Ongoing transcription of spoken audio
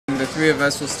the three of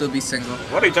us will still be single.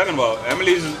 What are you talking about?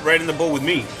 Emily's right in the boat with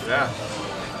me. Yeah.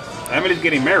 Emily's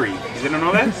getting married. You didn't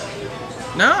know that?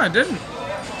 No, I didn't.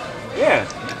 Yeah.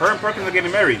 Her and Perkins are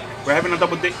getting married. We're having a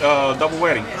double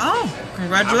wedding. Oh, I'm gonna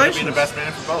congratulations. be the best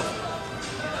man for both.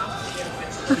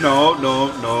 No.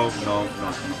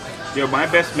 You're my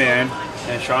best man,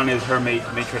 and Sean is her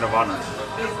matron of honor.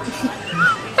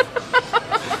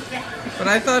 But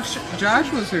I thought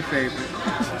Josh was her favorite.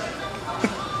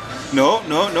 No.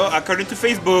 According to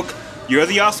Facebook, you're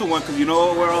the awesome one because you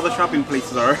know where all the shopping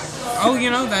places are. Oh, you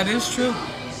know, that is true.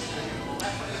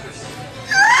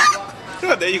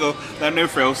 There you go. That never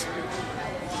fails.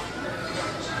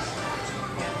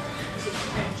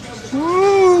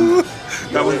 Woo!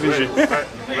 That was vision.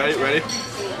 Ready?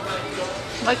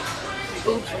 Like,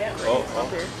 oops. Oh,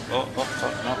 no.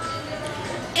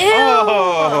 Ew!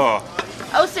 Oh!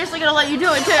 I was seriously gonna let you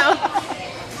do it too.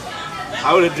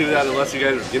 I wouldn't do that unless you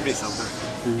guys would give me something.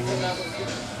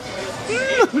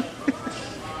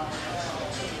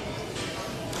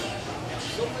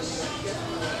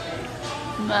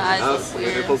 My eyes My look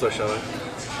weird. nipples are showing.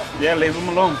 Yeah, leave them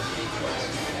alone.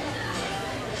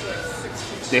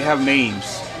 They have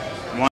names.